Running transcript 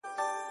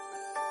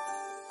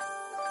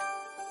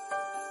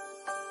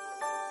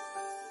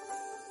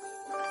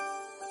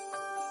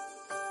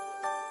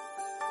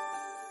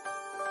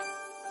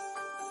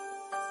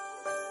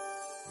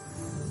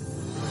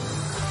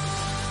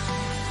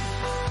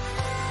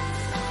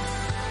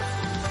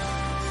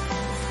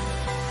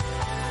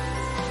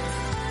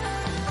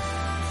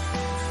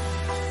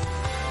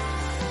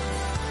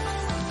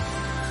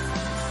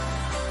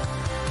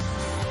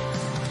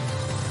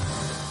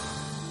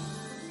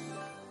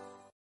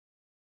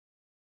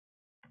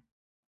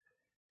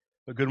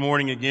Good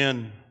morning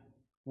again.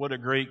 What a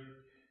great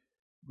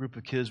group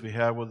of kids we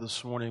have with us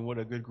this morning. What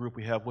a good group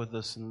we have with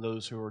us and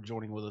those who are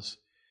joining with us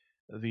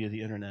via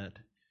the internet.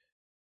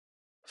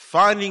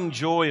 Finding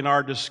joy in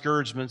our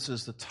discouragements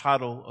is the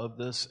title of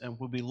this, and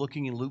we'll be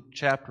looking in Luke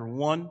chapter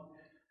 1,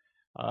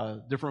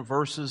 different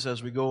verses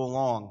as we go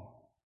along.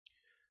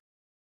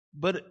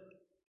 But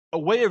a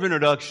way of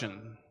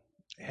introduction,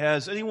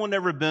 has anyone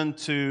ever been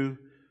to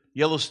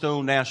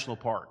Yellowstone National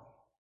Park?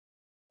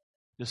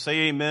 Just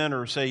say amen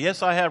or say,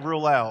 yes, I have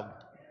real loud.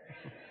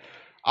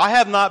 I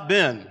have not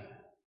been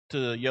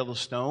to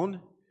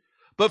Yellowstone,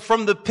 but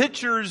from the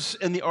pictures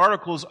and the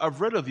articles I've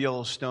read of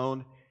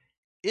Yellowstone,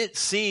 it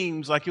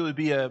seems like it would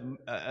be an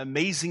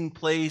amazing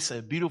place,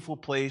 a beautiful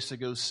place to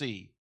go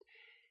see.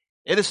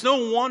 And it's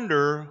no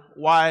wonder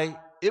why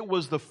it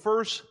was the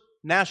first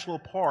national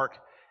park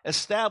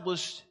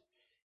established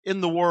in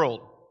the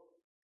world.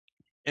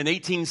 In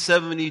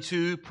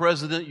 1872,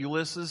 President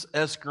Ulysses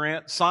S.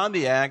 Grant signed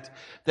the act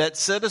that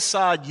set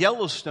aside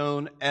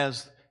Yellowstone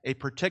as a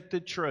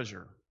protected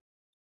treasure.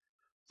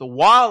 The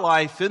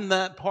wildlife in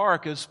that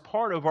park is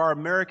part of our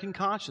American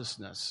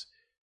consciousness.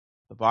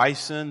 The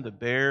bison, the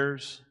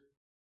bears,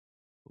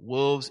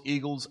 wolves,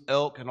 eagles,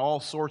 elk, and all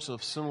sorts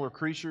of similar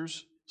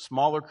creatures,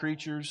 smaller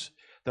creatures.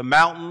 The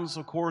mountains,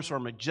 of course, are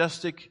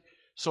majestic,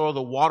 so are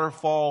the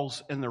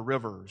waterfalls and the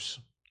rivers.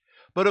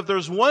 But if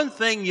there's one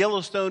thing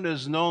Yellowstone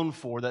is known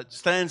for that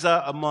stands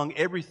out among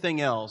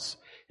everything else,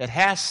 it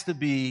has to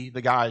be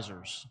the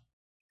geysers.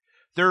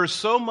 There is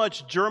so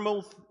much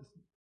geothermal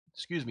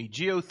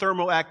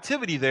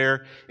activity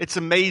there, it's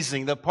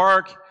amazing. The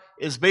park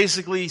is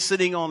basically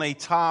sitting on a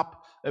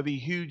top of a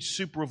huge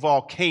super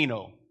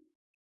volcano.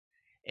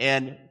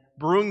 And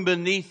brewing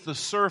beneath the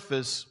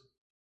surface,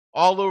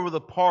 all over the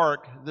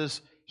park,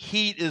 this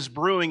heat is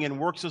brewing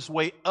and works its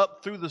way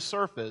up through the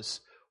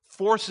surface,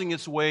 forcing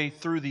its way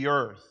through the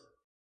earth.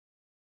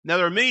 Now,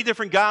 there are many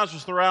different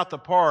geysers throughout the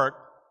park.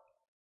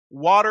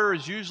 Water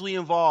is usually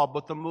involved,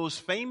 but the most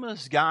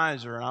famous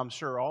geyser, and I'm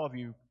sure all of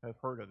you have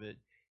heard of it,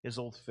 is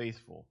Old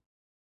Faithful.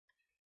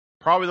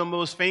 Probably the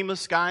most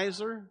famous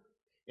geyser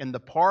in the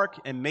park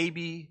and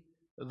maybe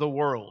the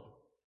world.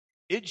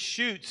 It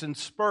shoots and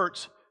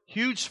spurts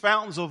huge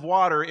fountains of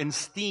water and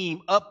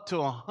steam up to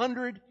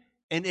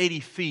 180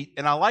 feet.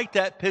 And I like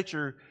that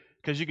picture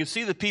because you can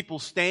see the people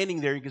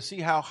standing there. You can see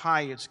how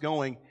high it's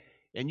going.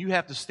 And you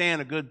have to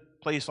stand a good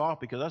place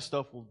off because that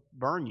stuff will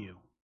burn you.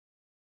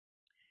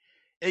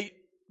 It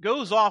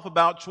goes off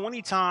about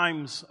 20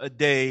 times a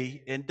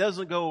day and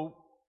doesn't go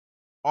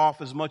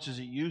off as much as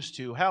it used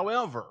to.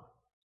 However,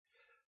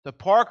 the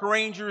park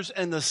rangers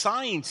and the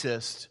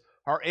scientists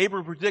are able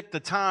to predict the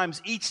times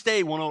each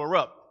day when it'll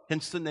erupt.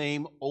 Hence the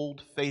name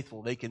Old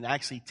Faithful. They can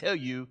actually tell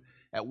you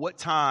at what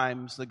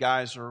times the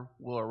geyser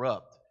will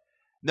erupt.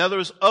 Now,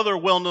 there's other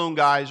well-known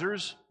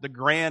geysers. The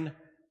Grand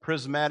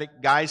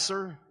Prismatic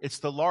Geyser. It's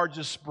the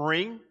largest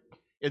spring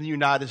in the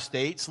United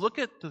States. Look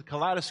at the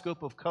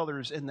kaleidoscope of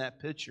colors in that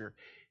picture.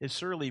 It's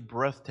certainly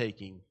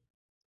breathtaking.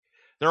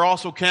 There are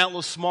also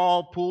countless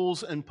small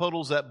pools and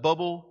puddles that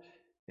bubble,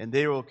 and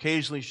they will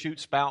occasionally shoot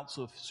spouts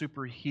of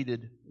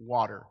superheated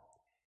water.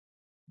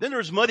 Then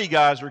there's muddy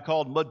geyser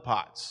called mud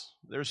pots.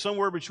 They're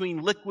somewhere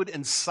between liquid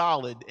and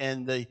solid,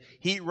 and the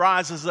heat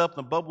rises up,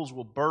 the bubbles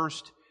will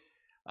burst.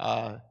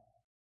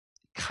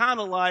 Kind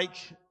of like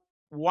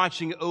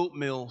watching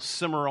oatmeal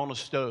simmer on a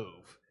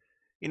stove.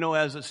 You know,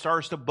 as it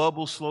starts to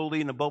bubble slowly,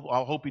 and the bubble,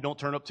 I hope you don't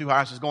turn up too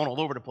high, so it's going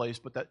all over the place,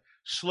 but that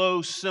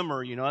slow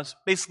simmer, that's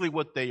basically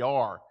what they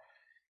are.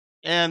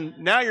 And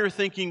now you're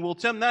thinking, well,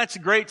 Tim, that's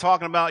great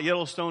talking about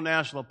Yellowstone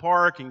National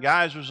Park and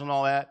geysers and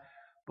all that,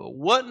 but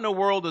what in the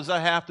world does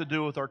that have to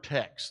do with our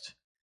text?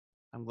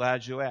 I'm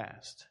glad you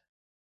asked.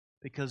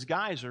 Because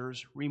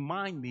geysers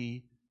remind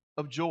me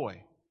of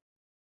joy.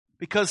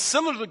 Because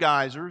similar to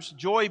geysers,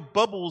 joy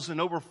bubbles and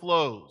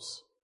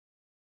overflows.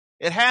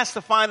 It has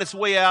to find its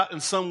way out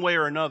in some way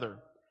or another.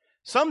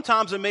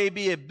 Sometimes it may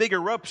be a big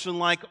eruption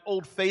like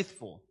Old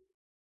Faithful.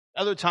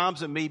 Other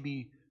times it may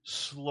be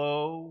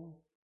slow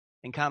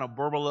and kind of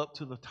burble up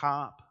to the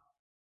top.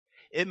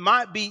 It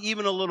might be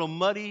even a little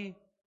muddy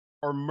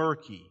or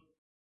murky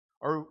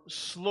or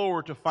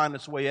slower to find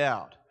its way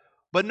out.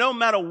 But no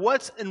matter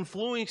what's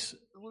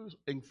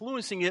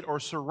influencing it or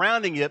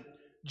surrounding it,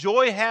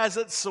 joy has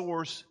its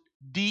source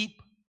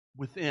deep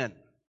within.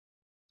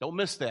 Don't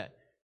miss that.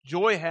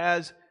 Joy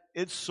has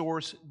its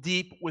source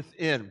deep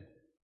within.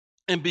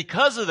 And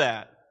because of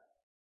that,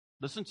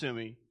 listen to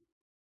me,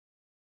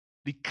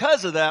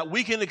 because of that,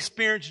 we can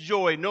experience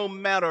joy no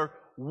matter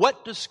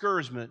what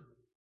discouragement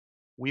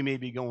we may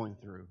be going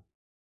through.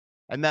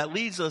 And that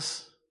leads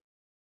us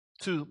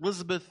to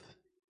Elizabeth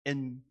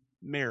and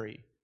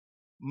Mary,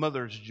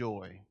 mother's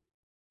joy.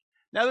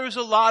 Now, there's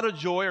a lot of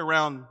joy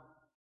around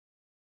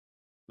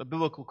the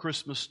biblical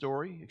Christmas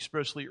story,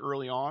 especially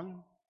early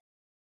on.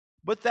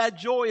 But that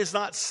joy is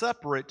not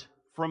separate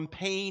from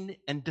pain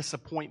and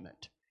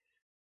disappointment.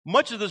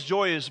 Much of this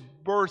joy is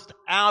birthed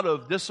out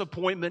of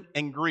disappointment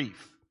and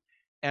grief.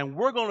 And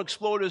we're going to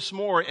explore this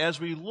more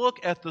as we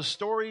look at the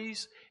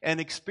stories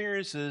and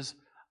experiences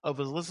of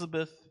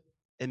Elizabeth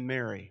and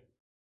Mary.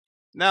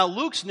 Now,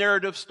 Luke's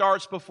narrative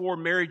starts before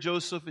Mary,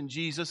 Joseph, and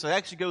Jesus. It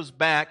actually goes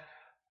back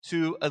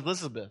to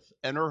Elizabeth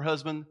and her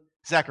husband,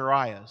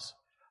 Zacharias.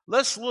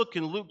 Let's look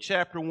in Luke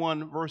chapter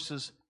 1,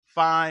 verses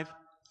 5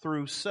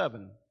 through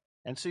 7,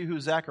 and see who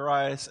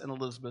Zacharias and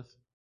Elizabeth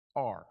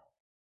are.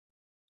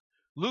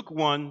 Luke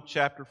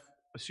chapter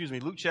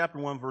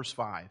 1, verse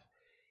 5.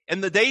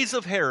 In the days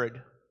of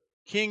Herod,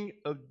 king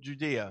of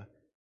Judea,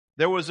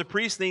 there was a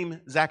priest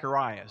named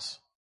Zacharias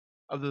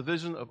of the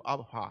division of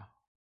Abba,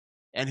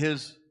 and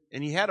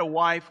he had a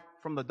wife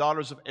from the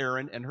daughters of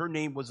Aaron, and her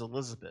name was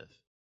Elizabeth.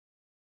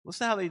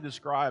 Listen to how he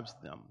describes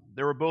them.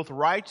 They were both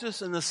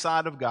righteous in the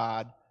sight of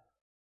God,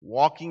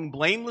 walking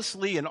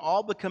blamelessly in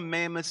all the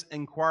commandments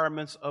and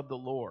requirements of the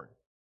Lord.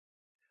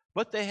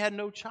 But they had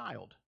no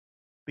child,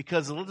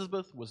 because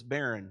Elizabeth was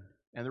barren,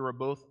 and they were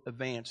both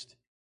advanced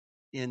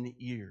in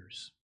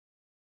years.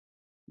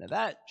 Now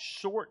that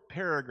short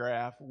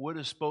paragraph would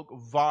have spoke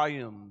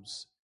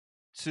volumes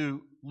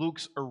to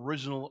Luke's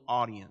original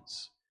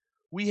audience.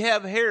 We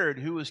have Herod,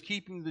 who was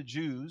keeping the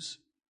Jews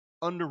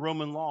under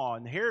Roman law,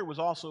 and Herod was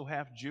also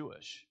half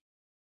Jewish.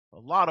 A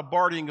lot of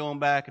bargaining going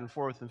back and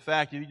forth. In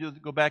fact, if you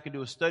go back and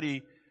do a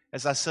study,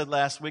 as I said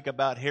last week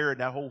about Herod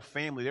and that whole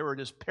family, they were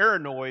just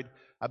paranoid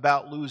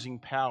about losing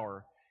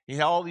power. He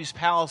had all these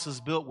palaces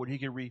built where he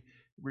could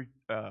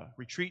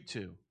retreat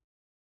to.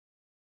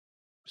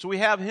 So we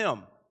have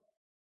him.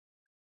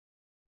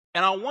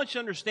 And I want you to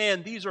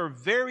understand these are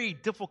very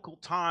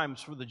difficult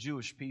times for the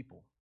Jewish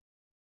people.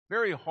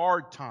 Very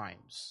hard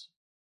times.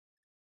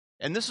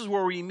 And this is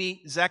where we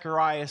meet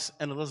Zacharias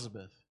and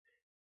Elizabeth.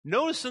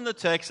 Notice in the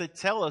text they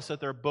tell us that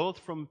they're both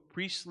from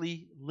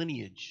priestly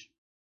lineage.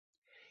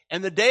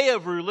 In the day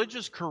of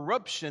religious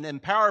corruption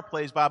and power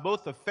plays by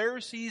both the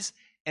Pharisees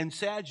and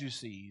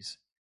Sadducees,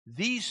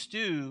 these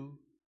two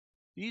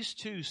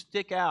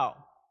stick out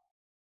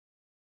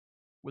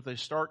with a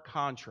stark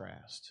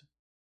contrast.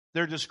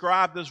 They're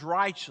described as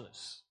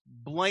righteous,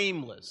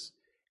 blameless,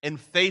 and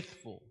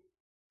faithful.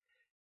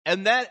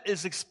 And that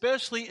is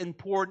especially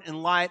important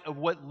in light of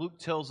what Luke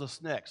tells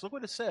us next. Look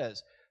what it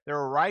says. They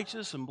were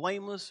righteous and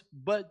blameless,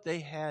 but they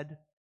had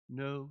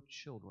no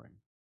children.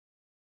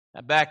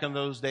 Now, back in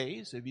those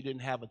days, if you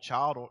didn't have a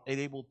child or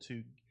able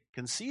to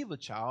conceive a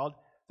child,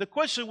 the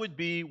question would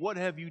be, what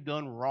have you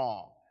done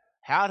wrong?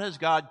 How has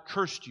God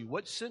cursed you?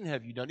 What sin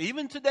have you done?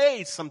 Even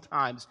today,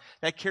 sometimes,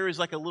 that carries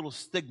like a little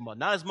stigma.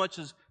 Not as much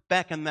as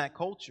back in that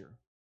culture.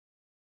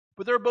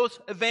 But they're both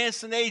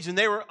advanced in age, and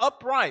they were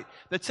upright.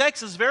 The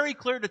text is very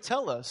clear to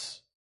tell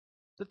us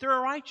that they're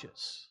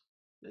righteous.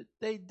 That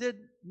they did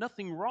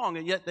nothing wrong,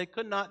 and yet they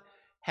could not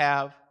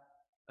have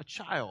a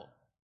child.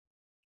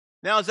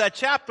 Now, as that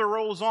chapter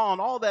rolls on,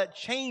 all that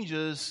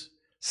changes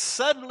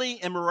suddenly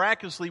and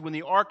miraculously when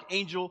the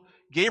archangel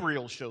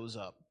Gabriel shows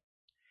up.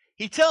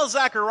 He tells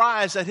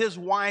Zacharias that his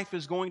wife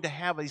is going to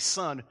have a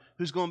son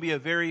who's going to be a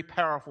very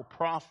powerful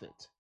prophet,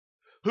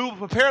 who will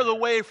prepare the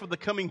way for the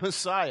coming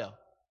Messiah.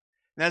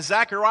 And as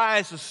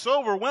Zacharias is so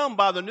overwhelmed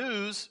by the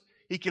news,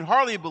 he can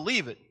hardly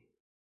believe it.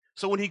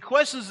 So when he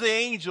questions the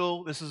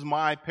angel, this is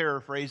my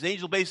paraphrase, the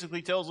angel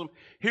basically tells him,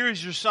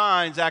 here's your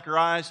sign,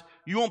 Zacharias.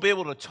 You won't be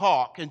able to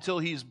talk until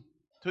he's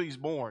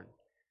born.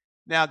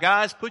 Now,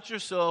 guys, put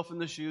yourself in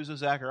the shoes of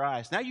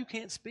Zacharias. Now you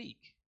can't speak.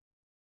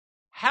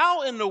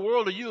 How in the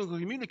world are you going to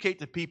communicate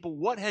to people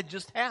what had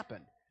just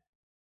happened?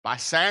 By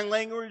sign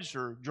language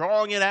or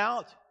drawing it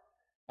out?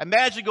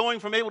 Imagine going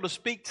from able to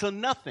speak to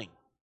nothing.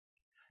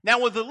 Now,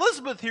 when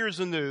Elizabeth hears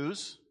the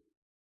news,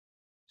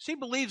 she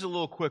believes a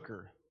little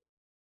quicker.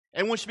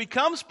 And when she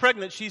becomes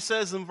pregnant, she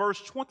says in verse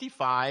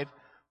 25,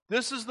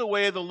 this is the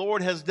way the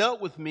Lord has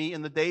dealt with me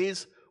in the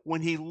days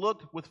when he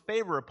looked with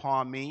favor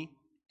upon me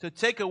to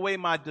take away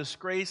my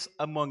disgrace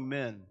among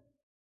men.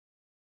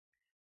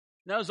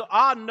 Now, there's an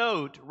odd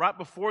note right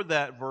before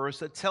that verse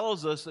that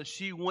tells us that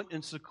she went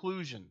in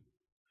seclusion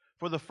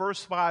for the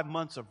first 5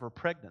 months of her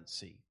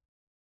pregnancy.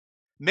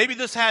 Maybe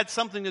this had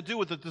something to do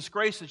with the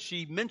disgrace that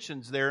she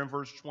mentions there in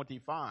verse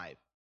 25.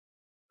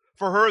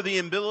 For her, the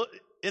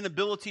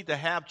inability to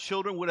have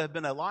children would have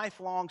been a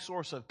lifelong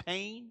source of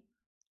pain,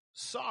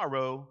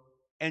 sorrow,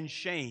 and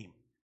shame.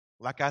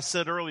 Like I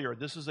said earlier,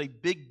 this is a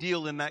big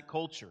deal in that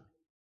culture.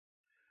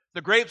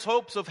 The great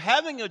hopes of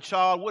having a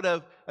child would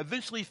have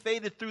eventually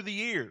faded through the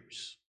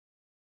years.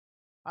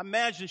 I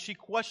imagine she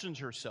questions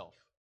herself.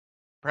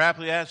 Perhaps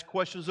she asked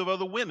questions of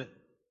other women.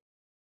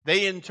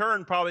 They in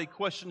turn probably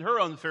questioned her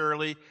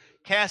unfairly,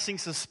 casting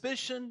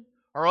suspicion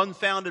or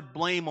unfounded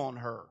blame on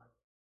her.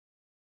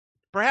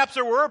 Perhaps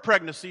there were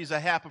pregnancies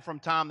that happened from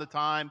time to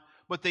time,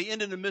 but they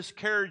ended in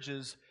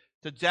miscarriages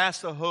to dash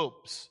the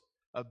hopes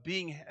of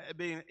being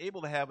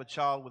able to have a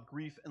child with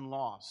grief and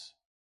loss.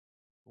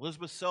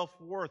 Elizabeth's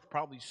self-worth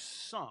probably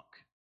sunk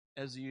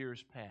as the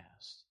years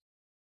passed.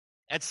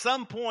 At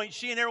some point,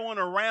 she and everyone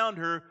around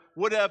her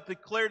would have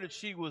declared that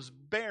she was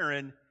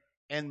barren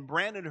and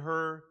branded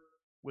her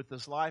with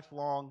this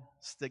lifelong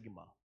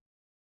stigma.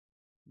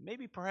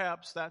 Maybe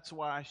perhaps that's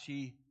why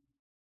she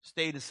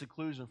stayed in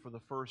seclusion for the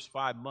first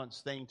 5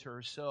 months, saying to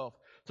herself,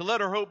 to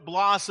let her hope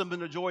blossom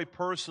into joy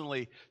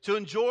personally, to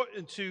enjoy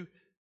and to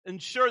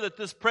ensure that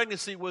this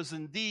pregnancy was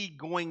indeed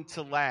going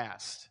to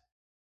last.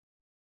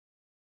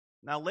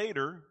 Now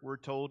later, we're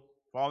told,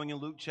 following in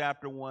Luke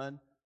chapter 1,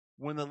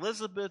 when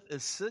Elizabeth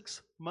is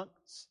 6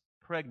 months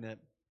pregnant,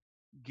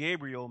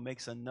 Gabriel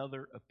makes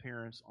another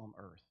appearance on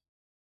earth.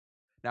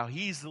 Now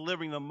he's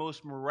delivering the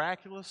most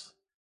miraculous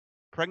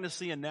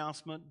pregnancy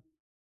announcement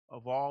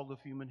of all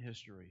of human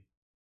history.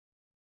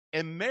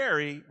 And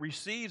Mary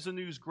receives the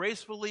news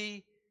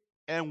gracefully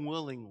and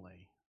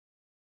willingly.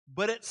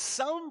 But at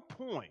some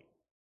point,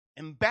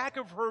 in back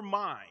of her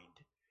mind,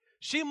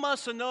 she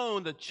must have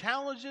known the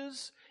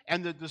challenges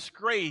and the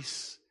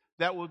disgrace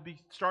that would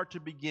start to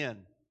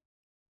begin.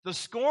 The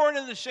scorn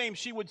and the shame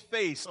she would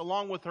face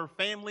along with her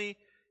family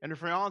and her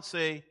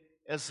fiancé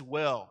as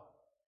well.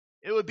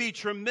 It would be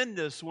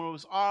tremendous when it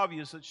was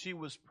obvious that she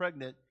was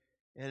pregnant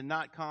and had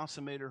not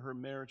consummated her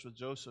marriage with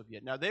Joseph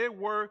yet. Now, they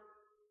were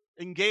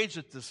engaged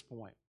at this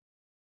point.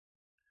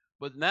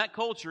 But in that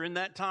culture, in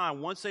that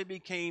time, once they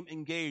became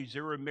engaged,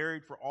 they were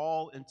married for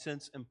all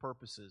intents and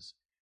purposes.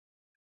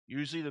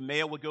 Usually the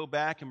male would go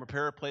back and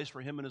prepare a place for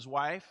him and his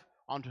wife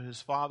onto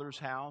his father's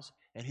house,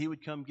 and he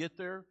would come get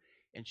there,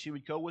 and she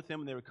would go with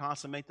him, and they would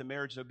consummate the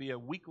marriage. There would be a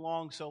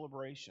week-long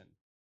celebration.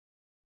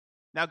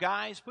 Now,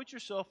 guys, put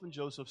yourself in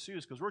Joseph's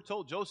shoes, because we're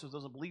told Joseph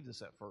doesn't believe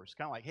this at first.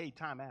 Kind of like, hey,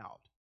 time out.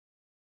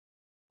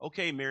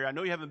 Okay, Mary, I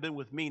know you haven't been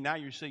with me. Now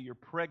you say you're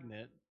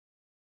pregnant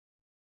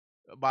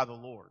by the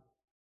Lord.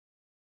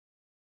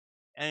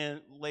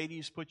 And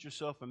ladies, put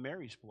yourself in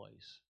Mary's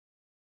place.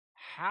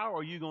 How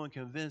are you going to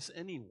convince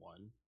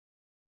anyone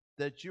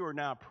that you are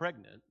now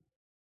pregnant,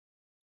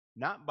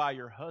 not by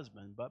your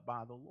husband, but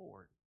by the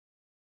Lord?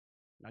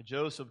 Now,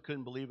 Joseph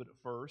couldn't believe it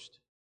at first.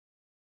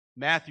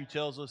 Matthew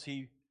tells us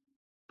he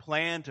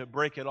planned to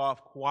break it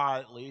off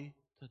quietly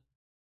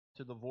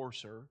to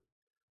divorce her,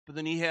 but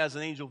then he has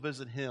an angel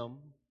visit him.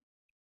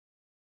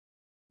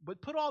 But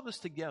put all this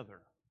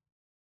together.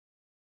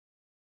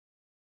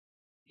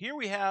 Here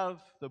we have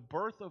the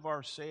birth of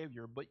our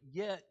Savior, but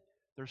yet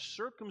there's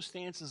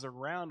circumstances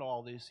around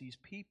all this, these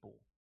people.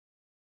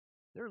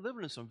 They're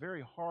living in some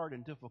very hard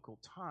and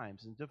difficult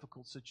times and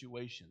difficult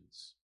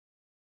situations.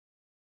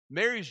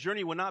 Mary's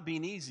journey will not be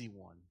an easy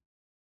one.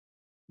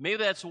 Maybe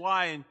that's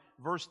why in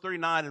verse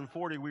 39 and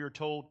 40 we are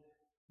told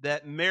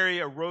that Mary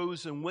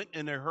arose and went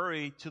in a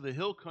hurry to the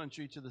hill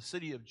country, to the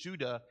city of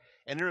Judah,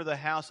 and entered the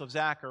house of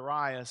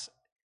Zacharias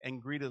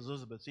and greeted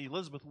Elizabeth. See,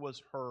 Elizabeth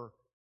was her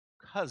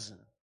cousin.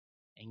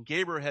 And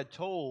Gabriel had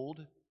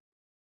told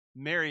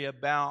Mary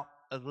about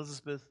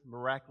Elizabeth's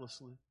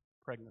miraculous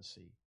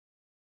pregnancy.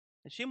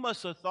 And she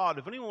must have thought,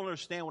 if anyone will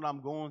understand what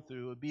I'm going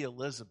through, it would be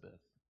Elizabeth.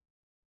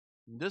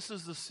 And this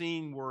is the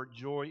scene where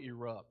joy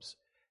erupts.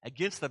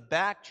 Against the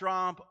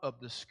backdrop of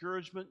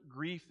discouragement,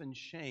 grief, and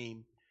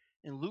shame,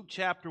 in Luke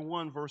chapter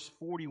 1, verse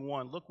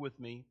 41, look with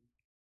me.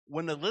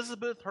 When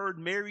Elizabeth heard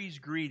Mary's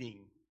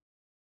greeting,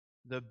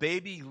 the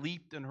baby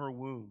leaped in her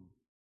womb.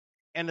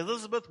 And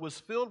Elizabeth was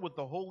filled with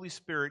the Holy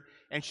Spirit,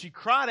 and she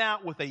cried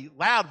out with a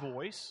loud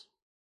voice.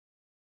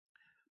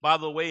 By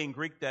the way, in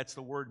Greek, that's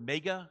the word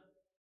mega.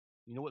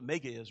 You know what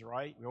mega is,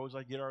 right? We always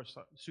like to get our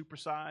super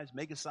size,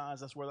 mega size.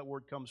 That's where that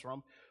word comes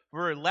from.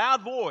 For a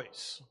loud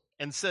voice,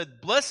 and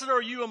said, "Blessed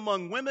are you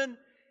among women,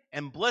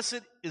 and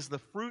blessed is the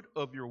fruit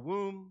of your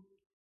womb.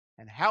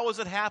 And how has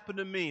it happened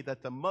to me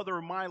that the mother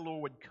of my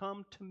Lord would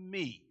come to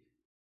me?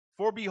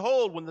 For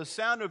behold, when the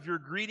sound of your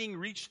greeting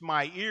reached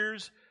my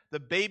ears, the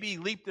baby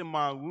leaped in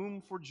my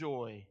womb for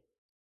joy.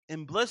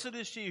 And blessed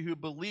is she who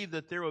believed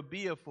that there would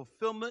be a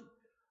fulfillment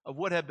of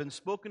what had been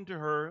spoken to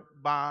her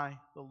by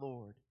the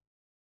Lord."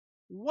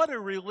 What a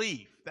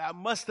relief that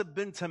must have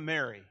been to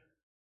Mary,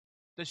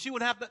 that she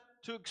would have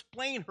to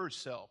explain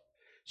herself.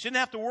 She didn't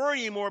have to worry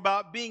anymore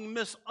about being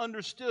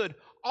misunderstood.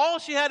 All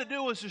she had to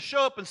do was to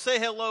show up and say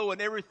hello,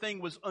 and everything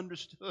was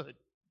understood.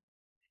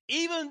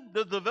 Even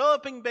the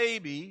developing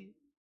baby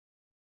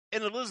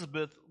and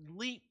Elizabeth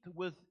leaped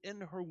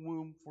within her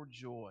womb for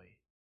joy.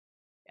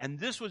 And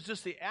this was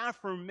just the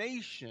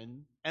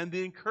affirmation and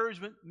the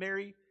encouragement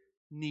Mary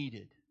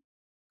needed.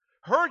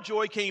 Her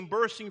joy came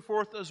bursting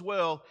forth as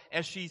well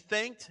as she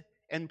thanked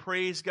and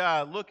praised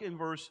God. Look in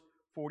verse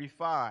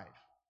 45.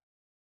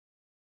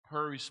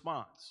 Her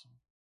response.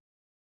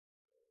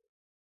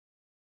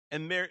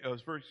 And Mary,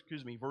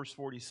 verse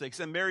 46.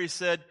 And Mary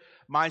said,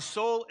 "My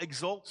soul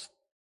exalts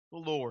the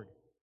Lord,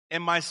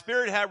 and my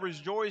spirit hath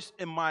rejoiced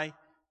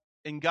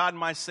in God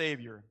my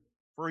Savior,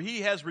 for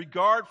he has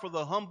regard for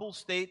the humble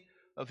state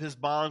of his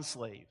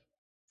bondslave.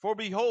 For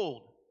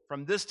behold,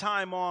 from this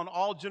time on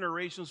all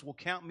generations will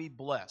count me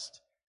blessed.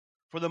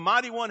 For the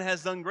Mighty One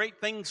has done great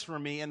things for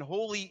me, and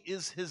holy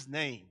is his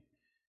name.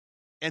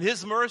 And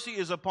his mercy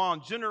is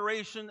upon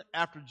generation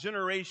after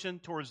generation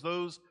towards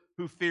those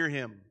who fear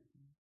him.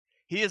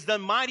 He has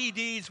done mighty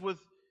deeds with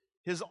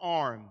his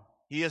arm.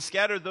 He has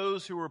scattered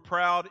those who were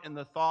proud in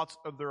the thoughts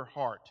of their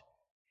heart.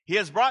 He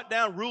has brought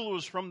down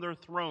rulers from their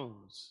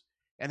thrones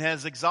and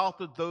has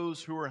exalted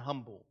those who are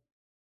humble.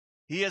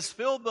 He has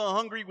filled the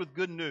hungry with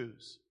good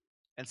news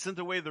and sent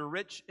away the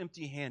rich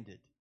empty-handed.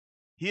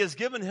 He has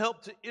given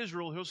help to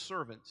Israel, his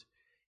servant,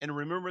 in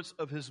remembrance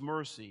of his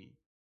mercy,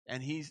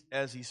 and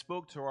as he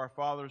spoke to our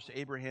fathers, to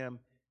Abraham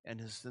and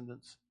his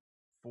descendants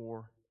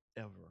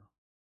forever.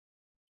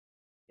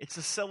 It's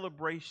a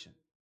celebration,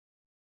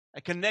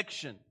 a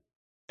connection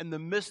in the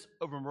midst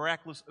of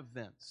miraculous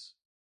events.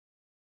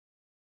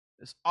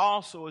 It's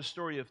also a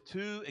story of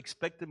two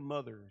expectant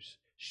mothers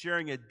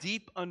sharing a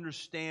deep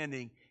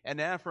understanding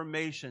and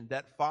affirmation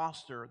that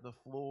foster the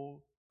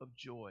flow of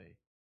joy.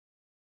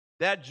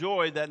 That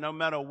joy that no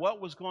matter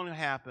what was going to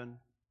happen,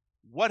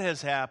 what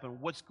has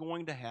happened, what's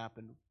going to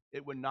happen,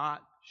 it would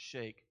not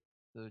shake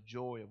the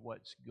joy of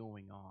what's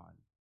going on.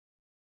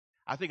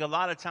 I think a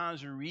lot of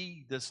times we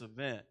read this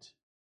event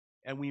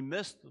and we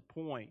miss the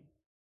point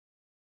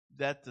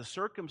that the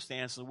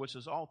circumstances in which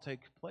this all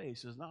takes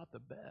place is not the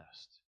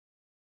best.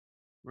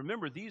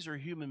 Remember, these are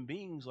human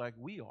beings like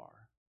we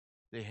are.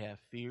 They have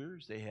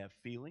fears, they have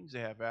feelings,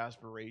 they have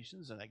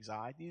aspirations and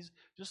anxieties,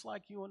 just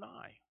like you and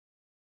I.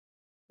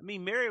 I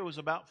mean, Mary was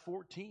about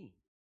 14.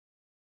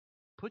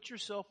 Put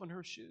yourself in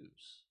her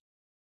shoes.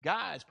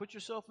 Guys, put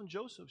yourself in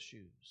Joseph's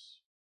shoes.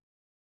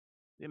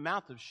 The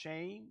amount of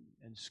shame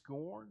and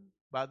scorn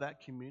by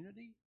that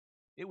community,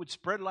 it would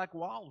spread like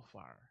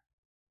wildfire.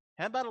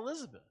 How about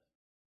Elizabeth?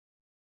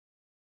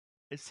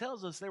 It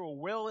tells us they were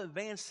well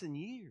advanced in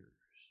years.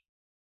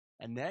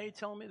 And now you're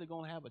telling me they're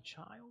going to have a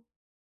child?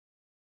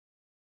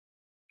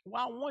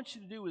 What I want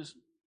you to do is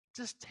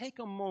just take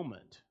a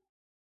moment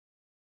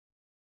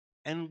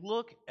and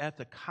look at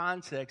the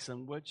context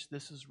in which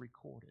this is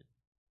recorded.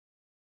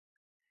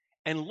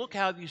 And look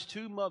how these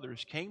two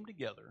mothers came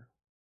together.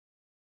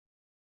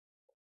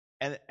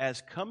 And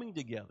as coming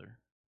together,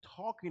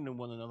 talking to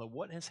one another,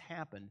 what has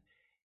happened,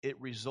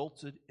 it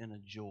resulted in a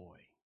joy.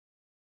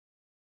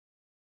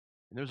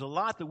 And there's a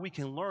lot that we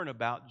can learn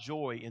about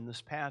joy in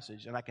this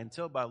passage. And I can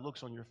tell by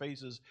looks on your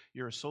faces,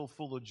 you're so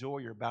full of joy,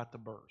 you're about to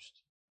burst.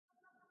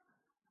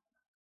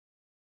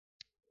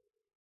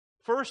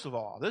 First of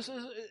all,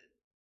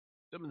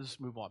 let me just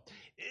move on.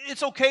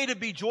 It's okay to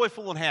be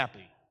joyful and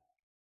happy.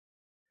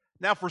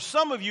 Now, for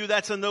some of you,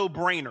 that's a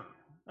no-brainer.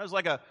 That's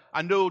like a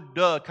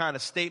no-duh kind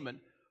of statement.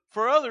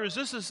 For others,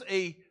 this is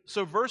a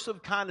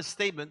subversive kind of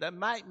statement that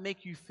might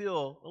make you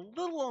feel a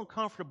little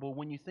uncomfortable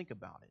when you think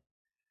about it.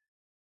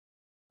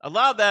 A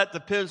lot of that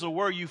depends on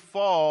where you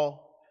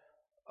fall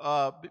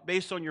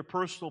based on your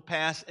personal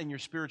past and your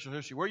spiritual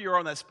history. Where you are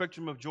on that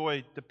spectrum of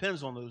joy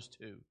depends on those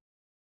two.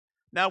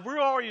 Now,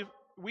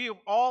 we have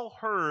all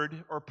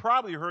heard or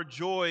probably heard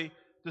joy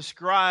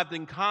described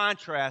in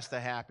contrast to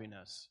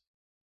happiness,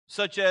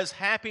 such as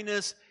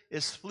happiness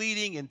is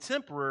fleeting and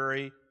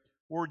temporary,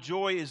 where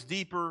joy is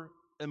deeper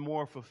and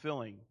more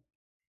fulfilling.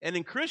 And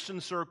in Christian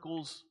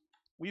circles,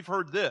 we've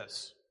heard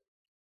this: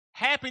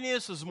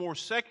 happiness is more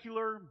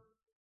secular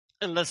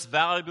and less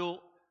valuable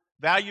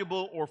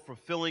or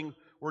fulfilling,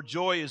 where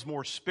joy is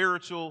more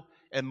spiritual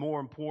and more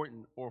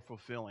important or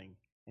fulfilling.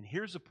 And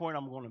here's the point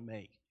I'm going to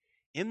make.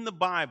 In the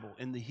Bible,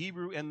 in the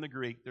Hebrew and the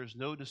Greek, there's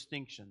no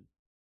distinction.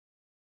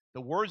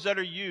 The words that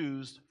are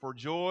used for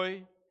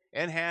joy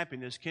and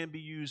happiness can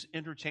be used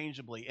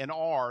interchangeably and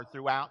are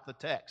throughout the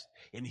text,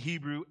 in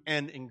Hebrew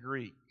and in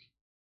Greek.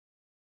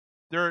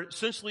 They're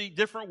essentially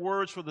different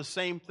words for the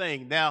same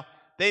thing. Now,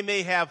 they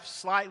may have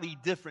slightly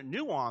different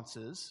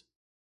nuances,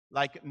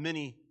 like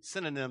many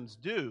synonyms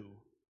do.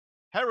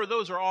 However,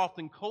 those are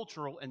often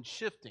cultural and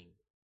shifting.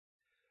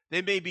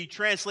 They may be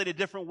translated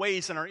different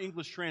ways in our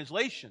English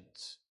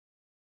translations.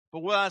 But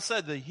what I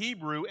said, the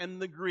Hebrew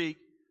and the Greek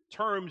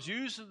terms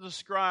used to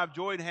describe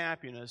joy and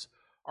happiness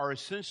are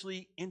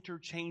essentially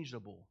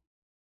interchangeable.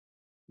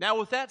 Now,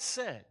 with that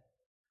said,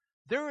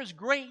 there is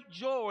great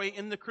joy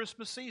in the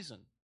Christmas season.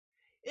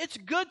 It's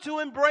good to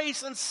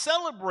embrace and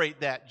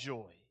celebrate that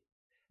joy.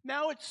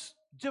 Now, it's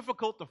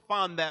difficult to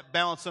find that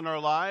balance in our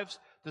lives,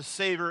 to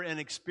savor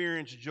and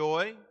experience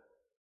joy.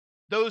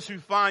 Those who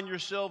find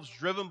yourselves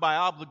driven by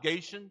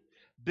obligation,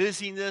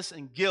 busyness,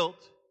 and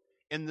guilt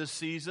in this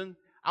season,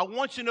 I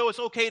want you to know it's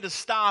okay to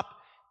stop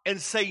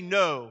and say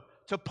no,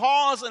 to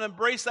pause and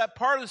embrace that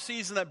part of the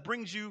season that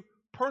brings you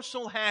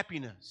personal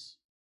happiness.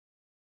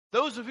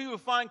 Those of you who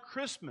find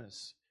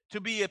Christmas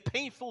to be a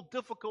painful,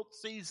 difficult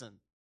season,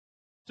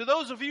 to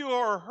those of you who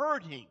are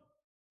hurting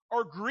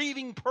or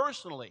grieving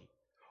personally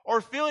or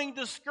feeling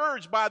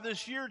discouraged by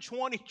this year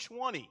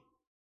 2020,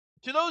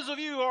 to those of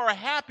you who are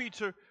happy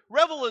to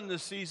revel in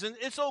this season,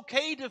 it's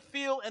okay to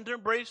feel and to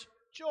embrace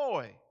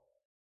joy.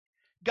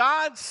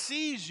 God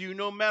sees you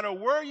no matter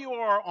where you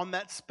are on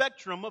that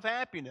spectrum of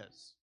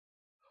happiness.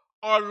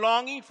 Our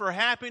longing for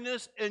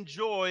happiness and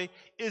joy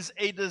is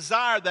a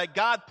desire that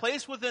God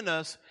placed within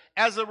us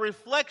as a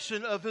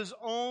reflection of His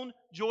own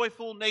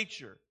joyful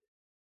nature.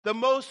 The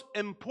most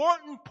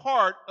important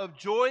part of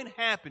joy and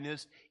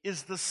happiness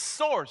is the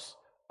source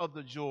of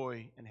the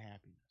joy and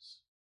happiness.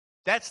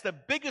 That's the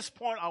biggest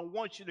point I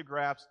want you to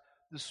grasp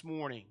this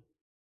morning.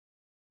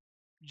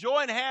 Joy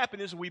and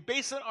happiness, we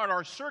base it on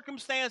our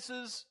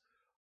circumstances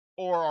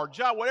or our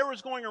job, whatever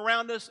is going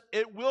around us,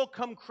 it will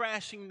come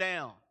crashing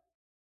down.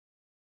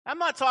 I'm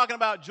not talking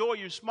about joy,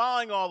 you're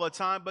smiling all the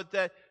time, but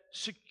that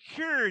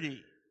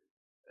security,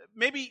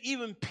 maybe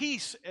even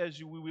peace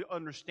as we would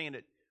understand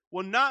it,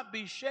 will not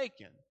be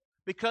shaken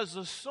because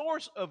the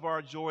source of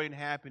our joy and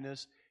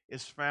happiness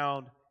is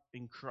found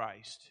in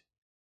Christ.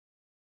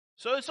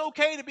 So it's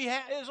okay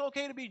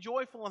to be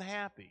joyful and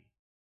happy.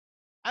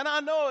 And I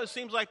know it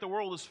seems like the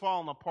world is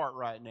falling apart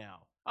right now.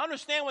 I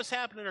understand what's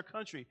happening in our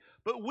country,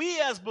 but we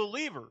as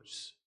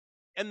believers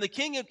and the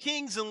King of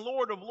Kings and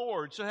Lord of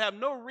Lords should have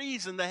no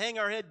reason to hang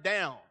our head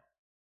down.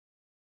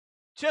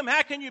 Tim,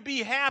 how can you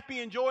be happy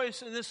and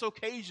joyous in this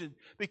occasion?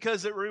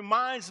 Because it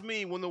reminds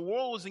me when the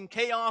world was in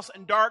chaos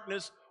and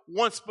darkness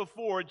once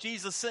before,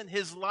 Jesus sent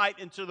his light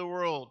into the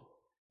world,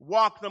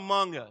 walked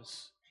among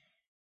us,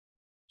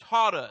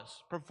 taught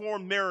us,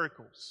 performed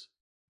miracles,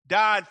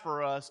 died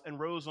for us, and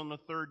rose on the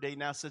third day,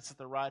 now sits at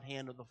the right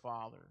hand of the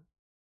Father.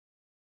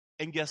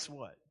 And guess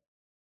what?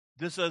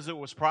 This, as it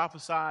was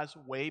prophesied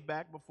way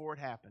back before it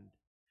happened,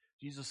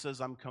 Jesus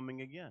says, I'm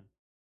coming again.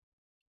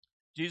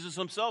 Jesus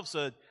himself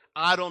said,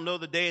 I don't know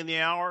the day and the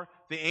hour.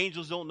 The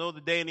angels don't know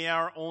the day and the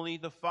hour. Only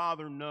the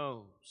Father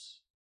knows.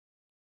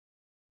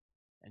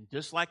 And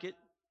just like it,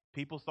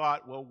 people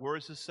thought, well,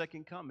 where's his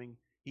second coming?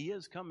 He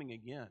is coming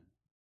again.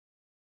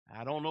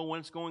 I don't know when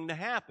it's going to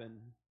happen,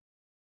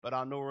 but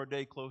I know we're a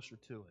day closer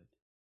to it.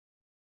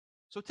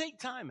 So take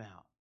time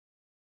out.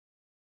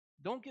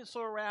 Don't get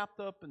so wrapped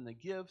up in the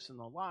gifts and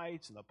the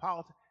lights and the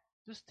politics.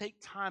 Just take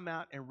time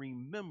out and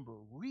remember,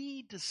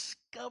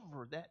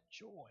 rediscover that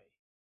joy.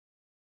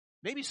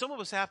 Maybe some of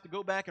us have to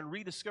go back and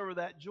rediscover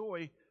that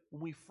joy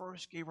when we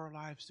first gave our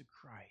lives to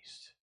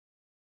Christ.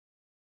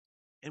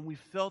 And we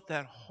felt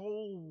that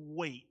whole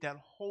weight, that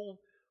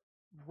whole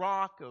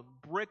rock of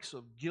bricks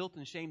of guilt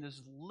and shame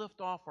just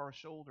lift off our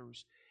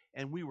shoulders,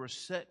 and we were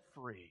set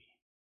free.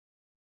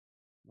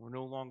 We're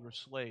no longer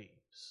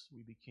slaves.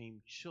 We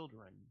became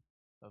children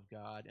of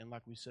God. And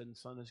like we said in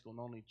Sunday school,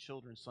 not only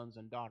children, sons,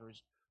 and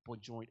daughters, but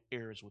joint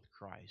heirs with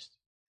Christ.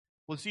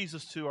 Well, this leads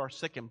us to our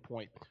second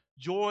point.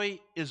 Joy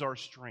is our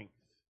strength.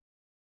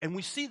 And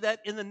we see that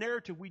in the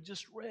narrative we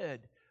just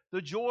read.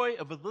 The joy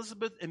of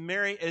Elizabeth and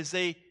Mary as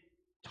they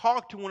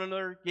talked to one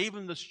another gave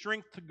them the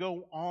strength to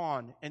go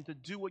on and to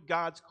do what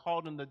God's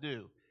called them to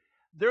do.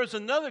 There's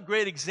another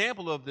great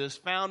example of this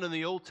found in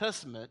the Old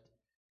Testament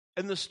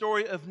in the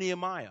story of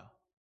Nehemiah.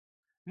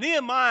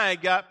 Nehemiah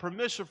got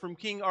permission from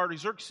King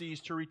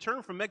Artaxerxes to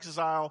return from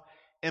exile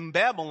in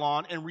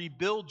Babylon and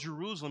rebuild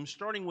Jerusalem,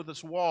 starting with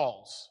its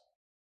walls.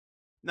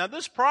 Now,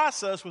 this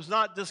process was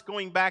not just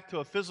going back to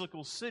a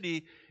physical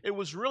city. It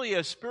was really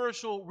a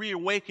spiritual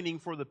reawakening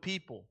for the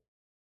people.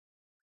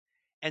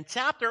 And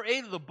chapter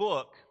 8 of the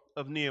book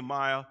of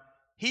Nehemiah,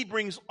 he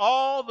brings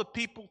all the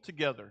people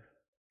together.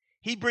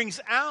 He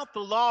brings out the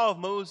law of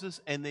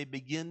Moses, and they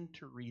begin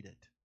to read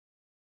it.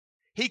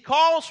 He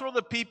calls for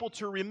the people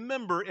to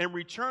remember and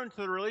return to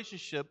the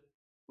relationship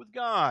with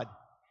God.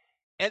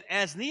 And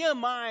as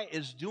Nehemiah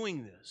is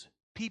doing this,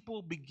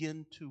 people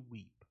begin to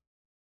weep.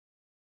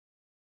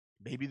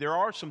 Maybe there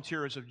are some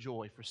tears of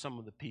joy for some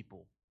of the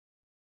people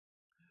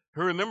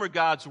who remember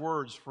God's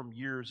words from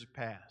years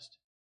past.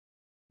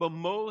 But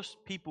most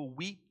people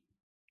weep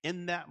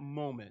in that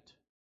moment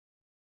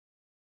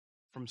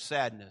from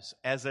sadness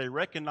as they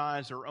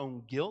recognize their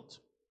own guilt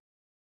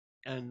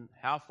and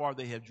how far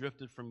they have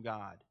drifted from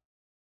God.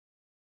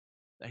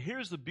 Now,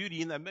 here's the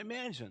beauty in that.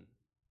 Imagine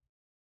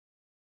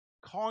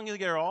calling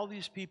together all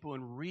these people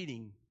and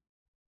reading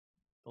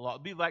the law.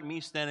 It'd be like me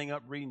standing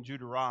up reading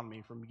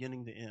Deuteronomy from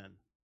beginning to end.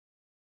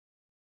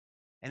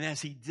 And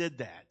as he did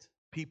that,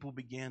 people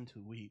began to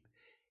weep.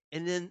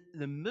 And then in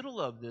the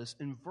middle of this,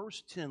 in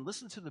verse 10,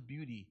 listen to the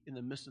beauty in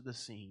the midst of the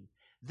scene.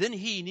 Then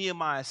he,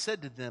 Nehemiah,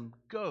 said to them,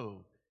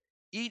 go,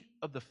 eat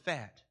of the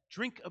fat,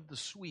 drink of the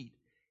sweet,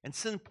 and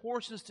send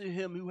portions to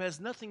him who has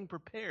nothing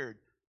prepared.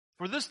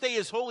 For this day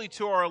is holy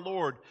to our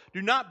Lord.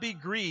 Do not be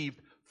grieved,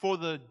 for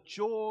the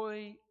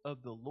joy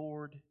of the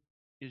Lord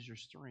is your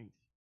strength.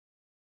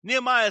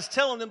 Nehemiah is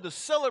telling them to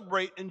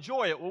celebrate,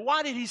 enjoy it. Well,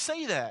 why did he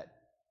say that?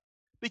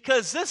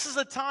 Because this is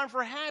a time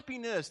for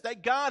happiness,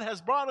 that God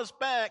has brought us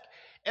back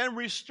and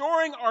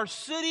restoring our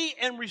city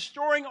and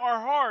restoring our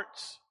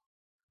hearts.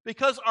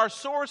 Because our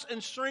source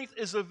and strength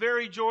is the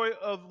very joy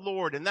of the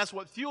Lord. And that's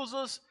what fuels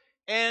us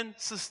and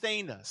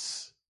sustains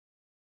us.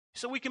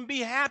 So we can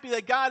be happy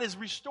that God is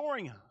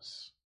restoring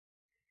us.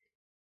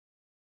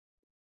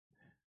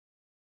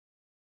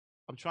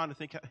 I'm trying to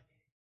think.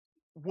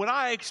 When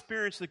I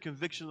experience the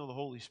conviction of the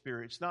Holy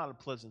Spirit, it's not a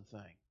pleasant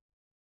thing.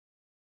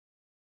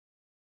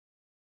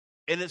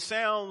 And it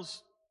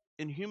sounds,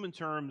 in human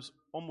terms,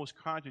 almost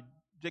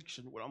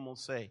contradiction, what I'm going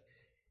to say.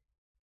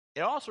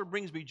 It also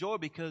brings me joy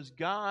because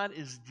God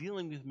is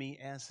dealing with me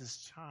as his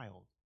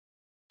child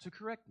to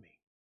correct me,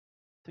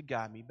 to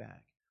guide me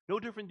back. No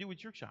different do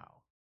with your child.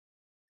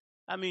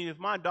 I mean, if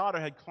my daughter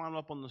had climbed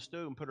up on the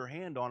stove and put her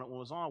hand on it when it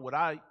was on, would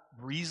I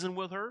reason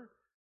with her?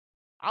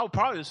 I would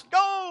probably just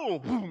go,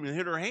 boom, and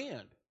hit her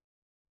hand.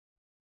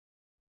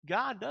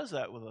 God does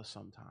that with us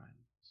sometimes.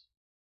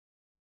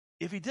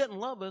 If he didn't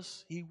love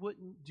us, he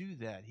wouldn't do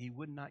that. He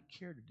would not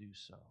care to do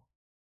so.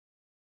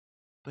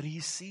 But He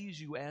sees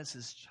you as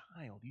His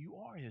child. You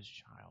are His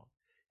child.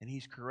 And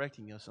He's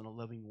correcting us in a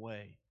loving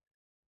way.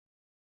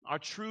 Our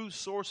true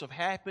source of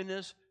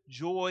happiness,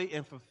 joy,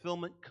 and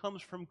fulfillment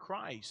comes from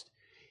Christ.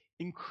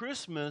 In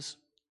Christmas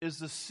is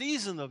the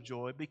season of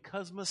joy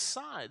because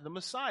the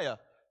Messiah,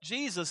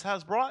 Jesus,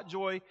 has brought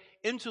joy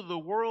into the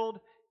world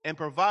and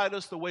provided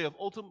us the way of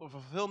ultimate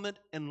fulfillment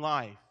in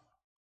life.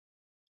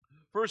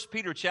 1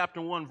 Peter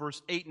chapter 1,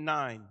 verse 8 and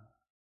 9.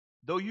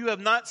 Though you have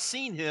not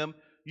seen Him,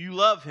 you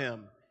love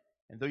Him.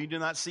 And though you do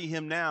not see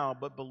Him now,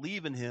 but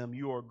believe in Him,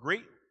 you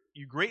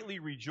greatly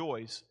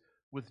rejoice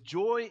with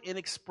joy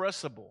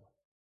inexpressible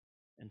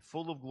and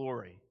full of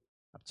glory,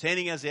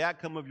 obtaining as the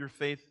outcome of your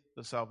faith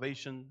the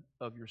salvation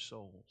of your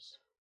souls.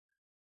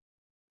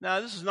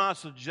 Now, this is not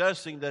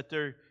suggesting that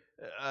they're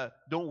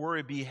don't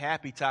worry, be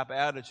happy type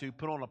attitude,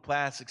 put on a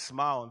plastic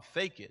smile and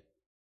fake it.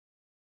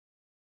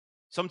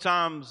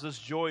 Sometimes this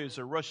joy is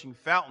a rushing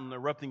fountain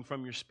erupting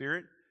from your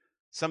spirit.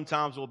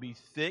 Sometimes it will be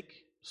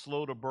thick,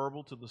 slow to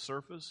burble to the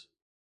surface.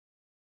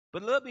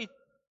 But let me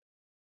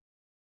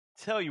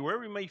tell you,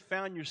 wherever you may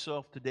find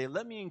yourself today,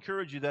 let me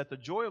encourage you that the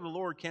joy of the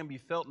Lord can be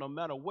felt no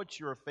matter what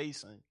you're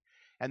facing.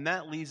 And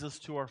that leads us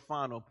to our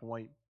final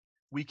point.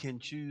 We can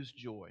choose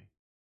joy.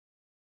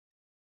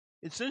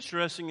 It's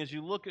interesting, as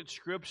you look at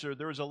Scripture,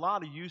 there's a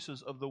lot of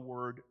uses of the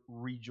word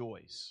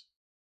rejoice.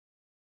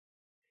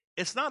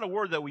 It's not a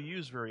word that we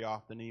use very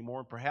often anymore,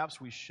 and perhaps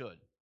we should.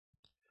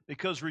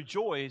 Because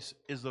rejoice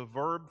is the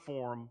verb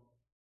form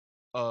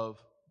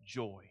of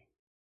joy.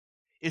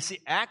 It's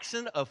the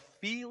action of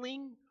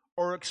feeling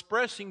or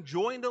expressing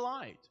joy and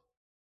delight.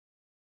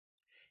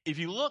 If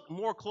you look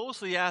more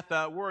closely at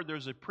that word,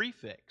 there's a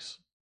prefix,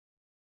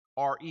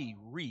 R-E,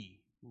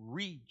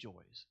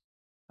 rejoice.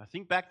 Now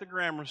think back to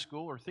grammar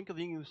school or think of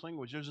the English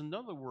language. There's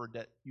another word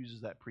that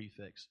uses that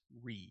prefix,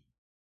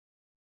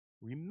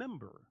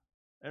 remember.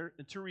 And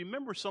to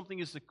remember something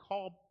is to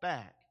call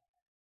back,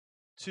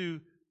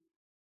 to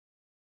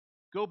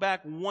go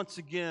back once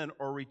again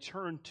or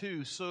return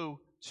to. So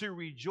to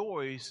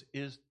rejoice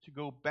is to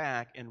go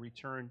back and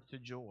return to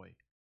joy.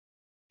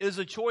 It is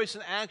a choice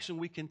and action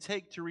we can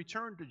take to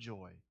return to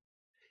joy.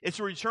 It's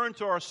a return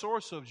to our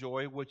source of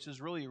joy, which is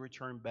really a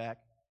return back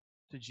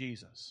to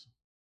Jesus.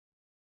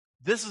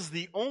 This is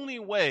the only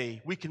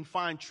way we can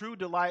find true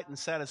delight and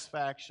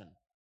satisfaction.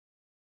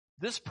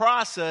 This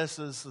process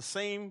is the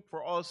same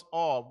for us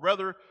all,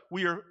 whether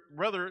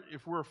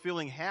if we're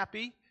feeling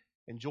happy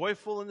and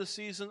joyful in the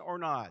season or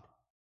not.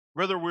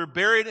 Whether we're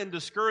buried in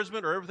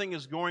discouragement or everything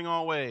is going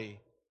our way.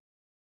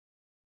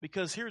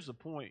 Because here's the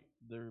point,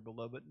 dear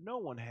beloved, no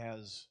one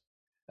has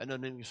an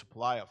unending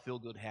supply of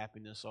feel-good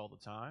happiness all the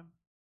time.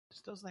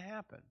 This doesn't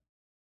happen.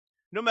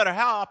 No matter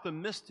how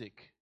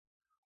optimistic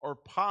or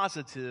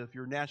positive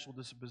your natural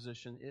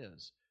disposition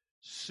is,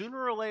 sooner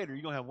or later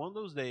you're going to have one of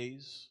those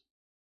days,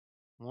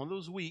 one of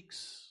those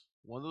weeks,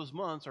 one of those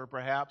months, or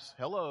perhaps,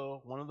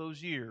 one of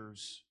those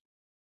years.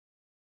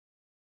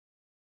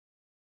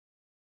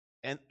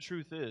 And the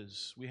truth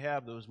is, we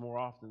have those more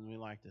often than we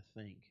like to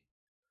think.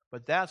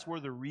 But that's where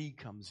the re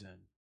comes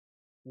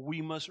in.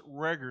 We must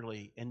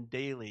regularly and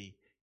daily,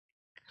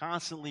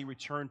 constantly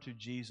return to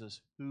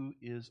Jesus, who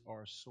is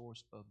our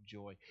source of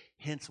joy.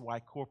 Hence why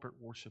corporate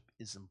worship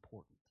is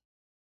important.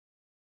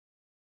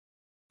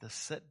 To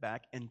sit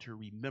back and to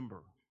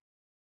remember.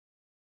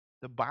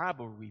 The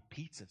Bible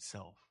repeats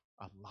itself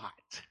a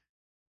lot.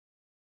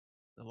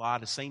 A lot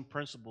of the same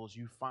principles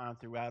you find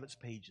throughout its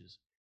pages.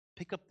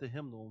 Pick up the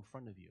hymnal in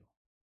front of you.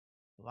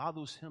 A lot of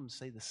those hymns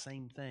say the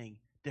same thing,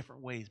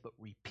 different ways, but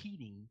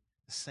repeating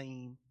the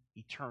same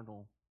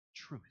eternal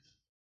truth.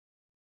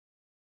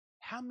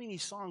 How many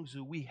songs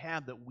do we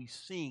have that we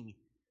sing,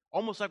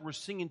 almost like we're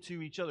singing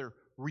to each other,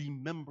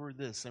 remember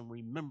this and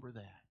remember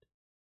that?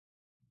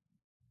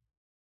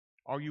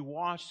 Are you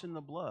washed in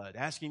the blood?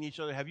 Asking each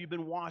other, have you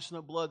been washed in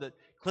the blood that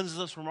cleanses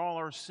us from all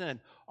our sin?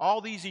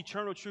 All these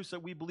eternal truths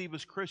that we believe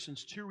as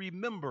Christians to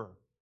remember.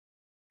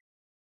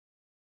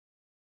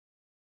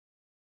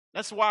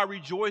 That's why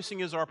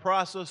rejoicing is our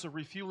process of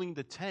refueling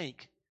the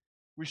tank,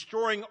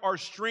 restoring our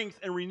strength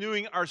and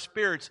renewing our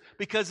spirits,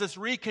 because it's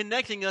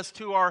reconnecting us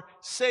to our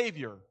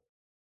Savior.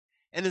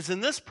 And it's in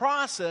this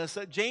process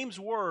that James'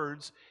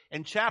 words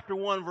in chapter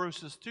 1,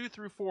 verses 2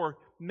 through 4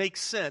 make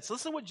sense.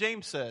 Listen to what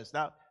James says.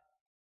 Now,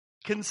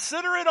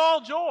 consider it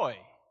all joy,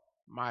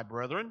 my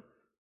brethren,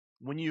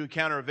 when you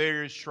encounter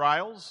various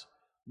trials,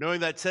 knowing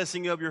that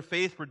testing of your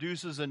faith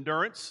produces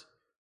endurance,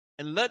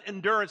 and let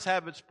endurance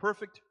have its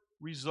perfect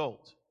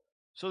result,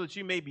 so that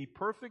you may be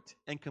perfect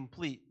and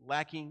complete,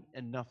 lacking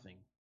in nothing.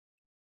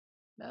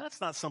 Now, that's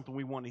not something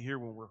we want to hear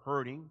when we're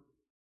hurting.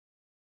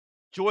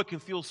 Joy can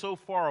feel so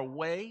far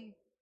away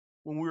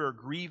when we are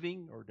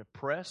grieving or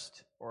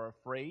depressed or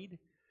afraid,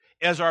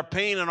 as our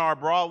pain and our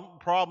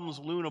problems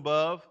loom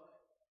above.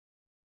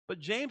 But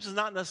James is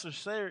not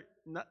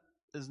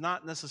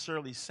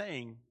necessarily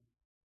saying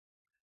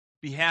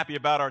be happy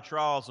about our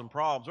trials and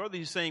problems. Or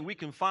he's saying we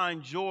can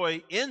find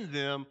joy in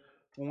them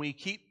when we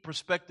keep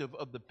perspective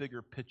of the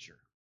bigger picture.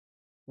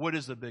 What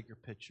is the bigger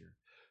picture?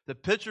 The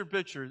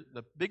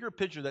bigger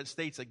picture that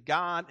states that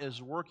God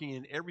is working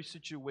in every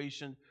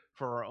situation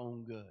for our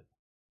own good.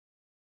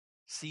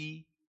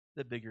 See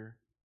the bigger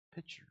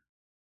picture.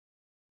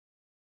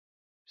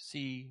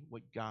 See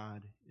what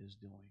God is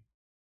doing.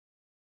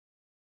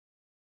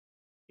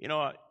 You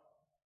know,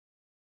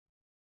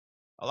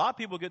 a lot of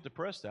people get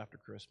depressed after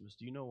Christmas.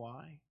 Do you know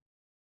why?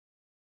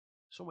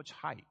 So much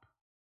hype.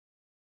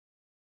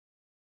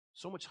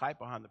 So much hype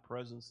behind the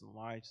presents and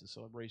lights and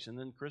celebration. And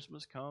then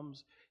Christmas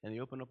comes and they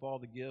open up all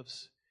the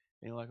gifts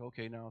and you're like,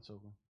 okay, now it's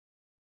over.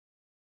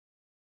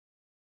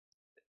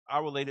 I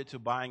relate it to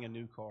buying a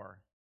new car.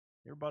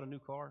 You ever bought a new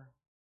car?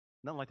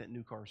 Nothing like that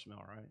new car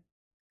smell, right?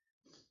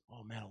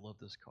 Oh man, I love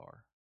this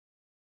car.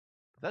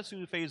 But that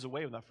soon fades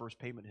away when that first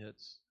payment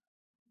hits.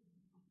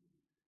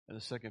 And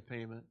the second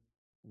payment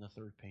and the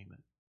third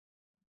payment.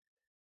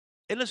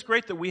 And it's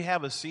great that we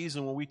have a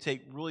season where we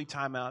take really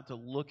time out to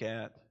look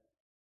at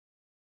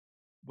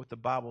what the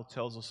Bible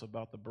tells us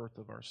about the birth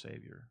of our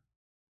Savior.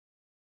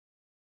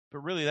 But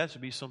really, that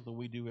should be something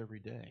we do every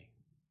day.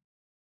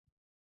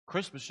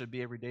 Christmas should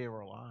be every day of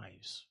our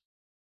lives.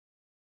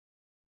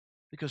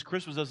 Because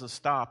Christmas doesn't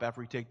stop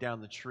after we take down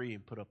the tree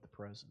and put up the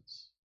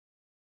presents.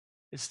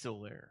 It's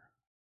still there.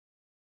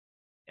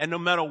 And no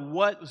matter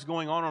what is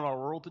going on in our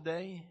world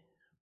today,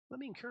 let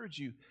me encourage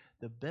you,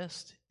 the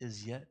best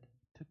is yet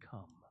to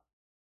come.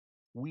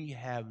 We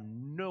have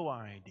no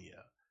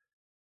idea.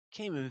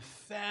 Can't even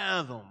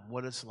fathom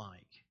what it's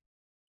like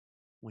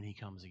when he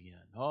comes again.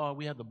 Oh,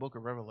 we have the book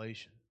of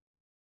Revelation.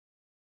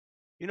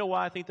 You know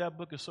why I think that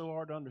book is so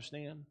hard to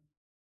understand?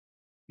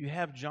 You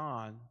have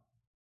John.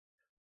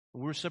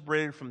 We're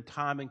separated from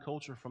time and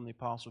culture from the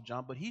Apostle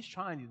John, but he's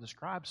trying to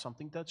describe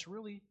something that's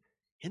really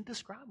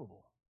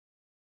indescribable.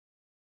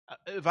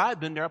 If I had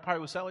been there, I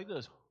probably would say like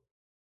this.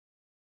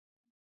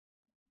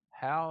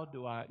 How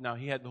do I... Now,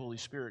 he had the Holy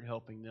Spirit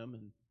helping them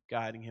and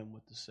guiding him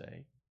what to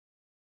say.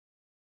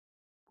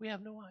 We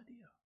have no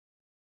idea.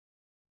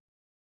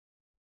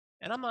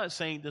 And I'm not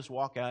saying just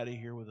walk out of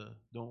here with a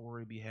don't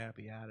worry, be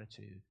happy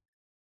attitude.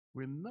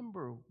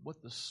 Remember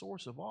what the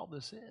source of all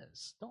this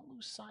is. Don't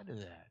lose sight of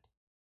that.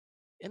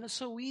 And it's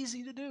so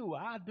easy to do.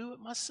 I do it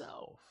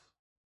myself.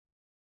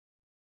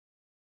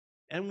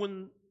 And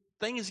when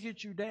things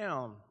get you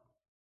down,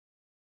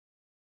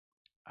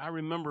 I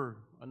remember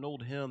an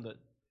old hymn that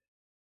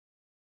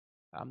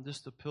I'm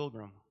just a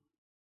pilgrim.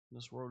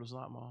 This world is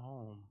not my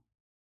home.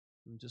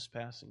 I'm just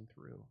passing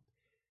through.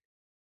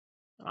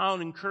 I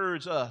would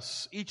encourage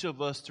us, each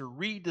of us, to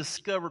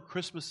rediscover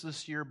Christmas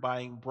this year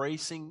by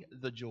embracing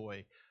the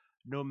joy,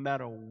 no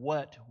matter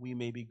what we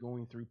may be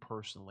going through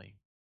personally.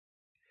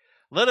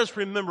 Let us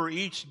remember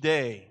each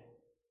day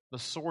the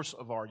source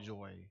of our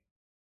joy.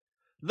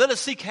 Let us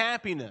seek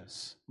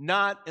happiness,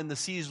 not in the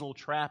seasonal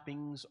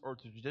trappings or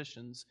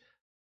traditions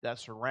that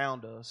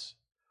surround us,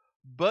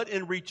 but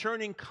in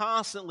returning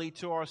constantly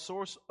to our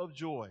source of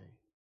joy.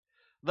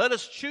 Let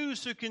us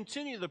choose to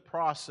continue the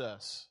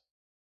process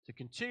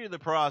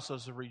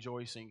of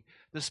rejoicing,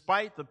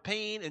 despite the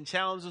pain and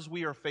challenges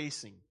we are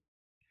facing.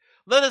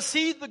 Let us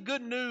heed the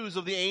good news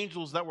of the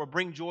angels that will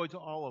bring joy to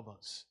all of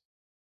us.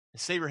 The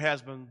Savior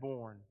has been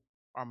born,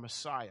 our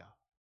Messiah,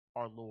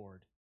 our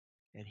Lord,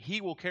 and He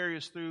will carry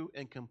us through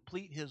and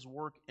complete His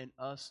work in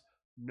us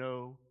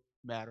no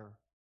matter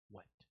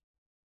what.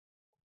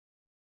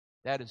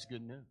 That is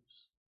good news.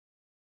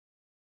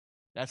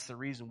 That's the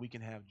reason we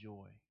can have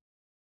joy.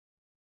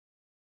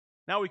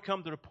 Now we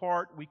come to the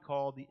part we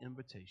call the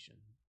invitation,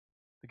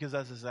 because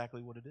that's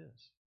exactly what it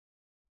is.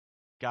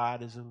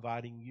 God is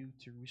inviting you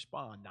to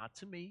respond, not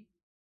to me,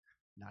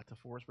 not to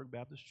Forestburg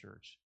Baptist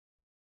Church,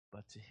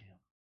 but to Him.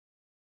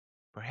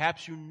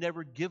 Perhaps you've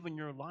never given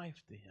your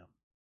life to Him.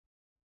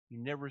 You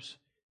never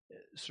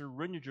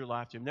surrendered your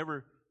life to Him,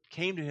 never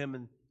came to Him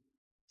and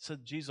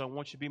said, Jesus, I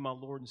want you to be my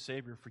Lord and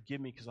Savior. Forgive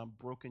me because I'm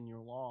broken your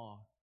law.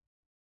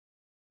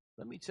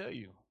 Let me tell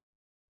you,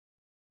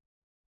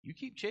 you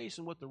keep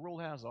chasing what the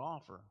world has to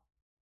offer,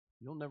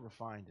 you'll never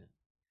find it.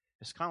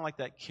 It's kind of like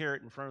that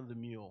carrot in front of the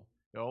mule.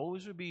 It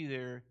always will be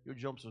there. You'll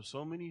jump through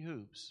so many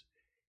hoops,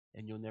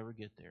 and you'll never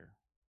get there.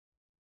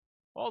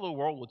 All the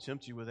world will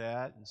tempt you with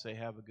that and say,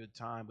 have a good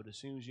time. But as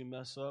soon as you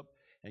mess up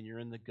and you're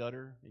in the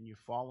gutter and you're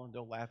falling,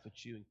 they'll laugh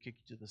at you and kick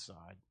you to the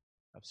side.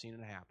 I've seen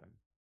it happen.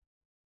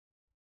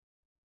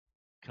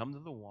 Come to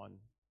the one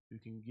who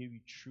can give you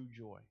true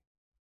joy.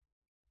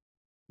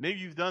 Maybe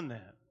you've done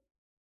that.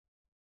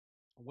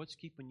 What's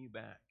keeping you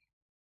back?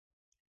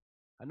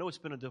 I know it's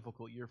been a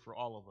difficult year for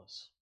all of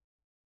us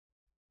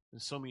in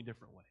so many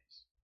different ways.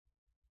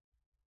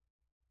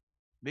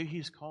 Maybe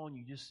He's calling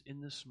you just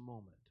in this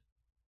moment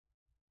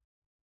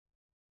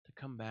to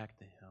come back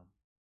to Him,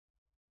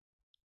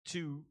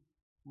 to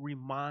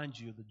remind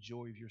you of the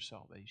joy of your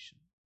salvation,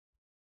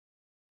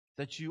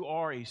 that you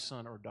are a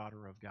son or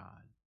daughter of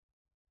God,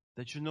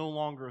 that you're no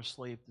longer a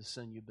slave to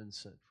sin, you've been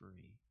set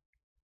free.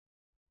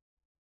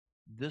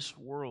 This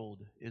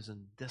world is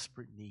in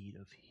desperate need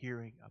of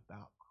hearing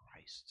about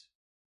Christ.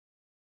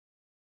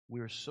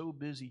 We are so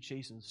busy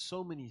chasing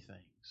so many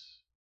things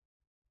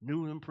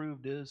New and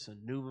improved this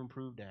and new and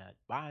improved that.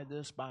 Buy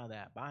this, buy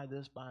that. Buy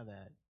this, buy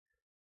that.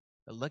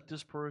 Elect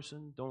this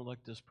person, don't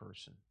elect this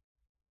person.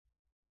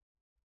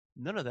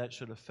 None of that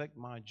should affect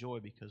my joy,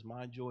 because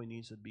my joy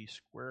needs to be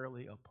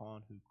squarely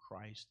upon who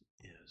Christ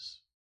is.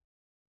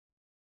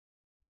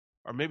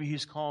 Or maybe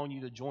He's calling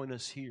you to join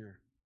us here,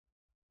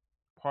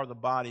 part of the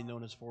body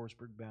known as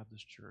Forestburg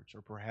Baptist Church,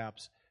 or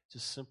perhaps to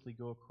simply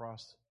go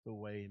across the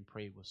way and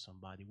pray with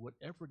somebody.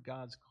 Whatever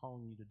God's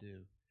calling you to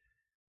do,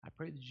 I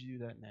pray that you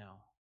do that now.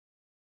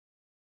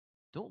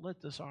 Don't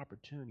let this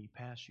opportunity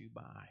pass you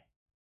by.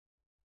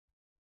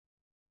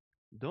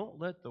 Don't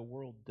let the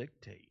world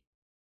dictate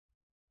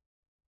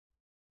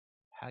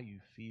how you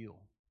feel,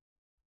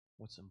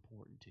 what's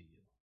important to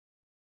you.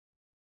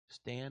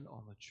 Stand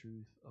on the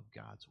truth of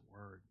God's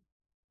Word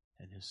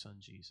and His Son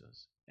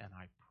Jesus, and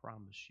I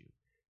promise you,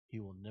 He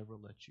will never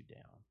let you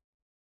down.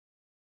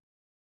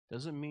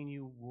 Doesn't mean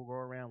you will go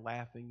around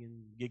laughing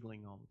and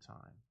giggling all the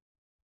time.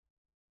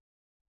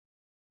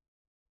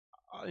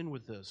 I'll end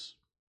with this.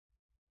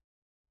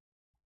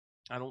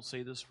 I don't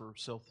say this for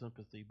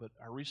self-sympathy, but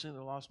I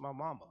recently lost my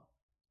mama.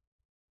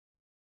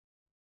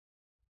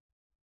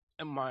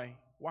 And my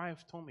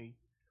wife told me,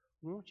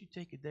 why don't you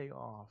take a day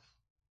off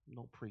and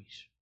don't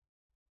preach?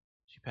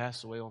 She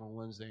passed away on a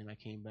Wednesday, and I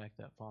came back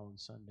that following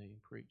Sunday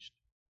and preached.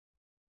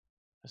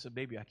 I said,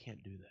 baby, I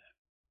can't do that.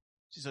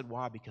 She said,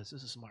 why? Because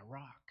this is my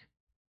rock.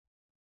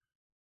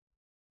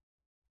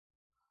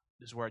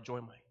 This is where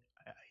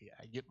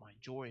I get my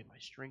joy and my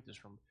strength is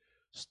from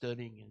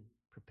studying and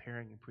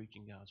preparing and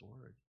preaching God's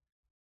Word.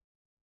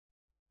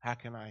 How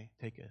can I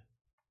take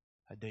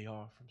a day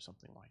off from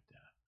something like that?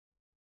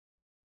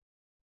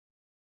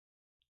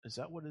 Is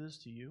that what it is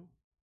to you?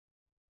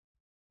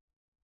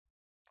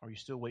 Are you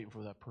still waiting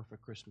for that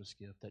perfect Christmas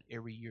gift that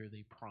every year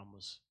they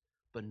promise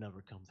but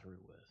never come through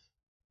with?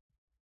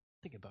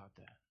 Think about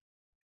that.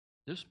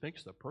 This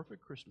makes the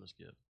perfect Christmas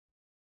gift.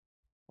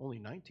 Only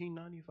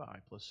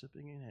 $19.95 plus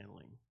shipping and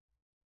handling.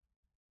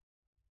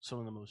 Some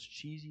of the most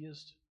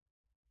cheesiest,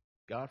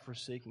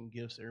 God-forsaken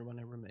gifts everyone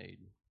ever made.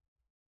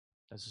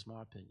 That's just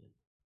my opinion.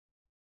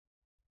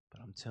 But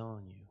I'm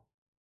telling you,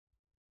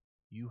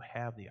 you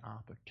have the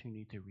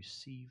opportunity to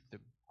receive the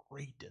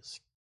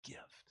greatest gift.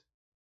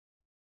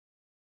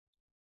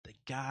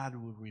 That God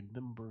will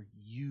remember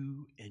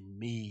you and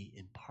me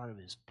in part of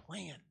His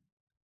plan.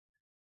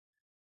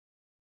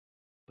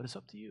 But it's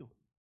up to you.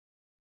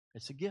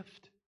 It's a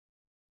gift.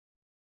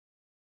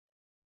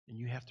 And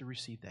you have to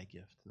receive that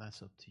gift, and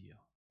that's up to you.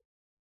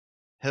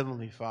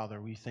 Heavenly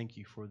Father, we thank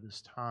You for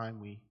this time.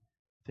 We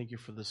thank You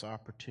for this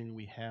opportunity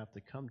we have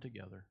to come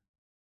together.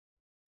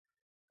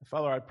 And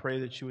Father, I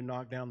pray that You would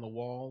knock down the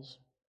walls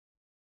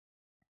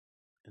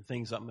and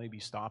things that may be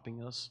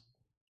stopping us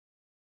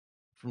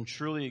from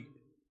truly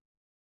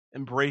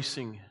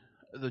embracing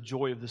the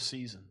joy of the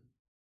season.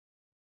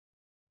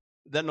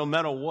 That no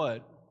matter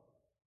what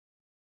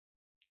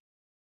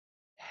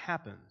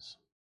happens,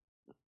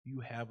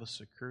 You have us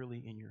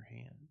securely in Your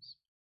hands.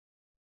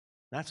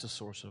 That's the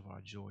source of our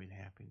joy and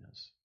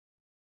happiness,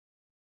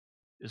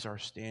 is our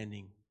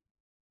standing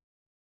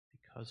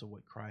because of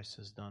what Christ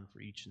has done for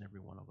each and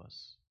every one of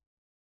us.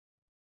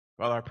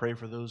 Father, I pray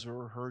for those who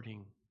are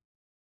hurting,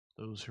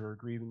 those who are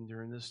grieving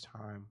during this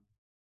time.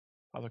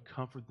 Father,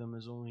 comfort them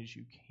as only as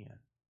You can.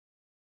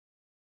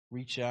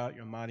 Reach out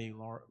Your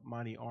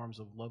mighty arms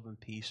of love and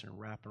peace and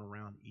wrap them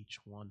around each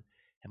one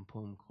and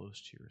pull them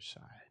close to Your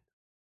side.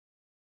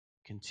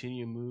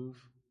 Continue to move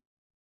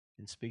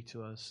and speak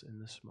to us in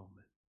this moment.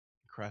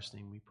 In Christ's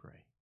name we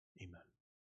pray. Amen.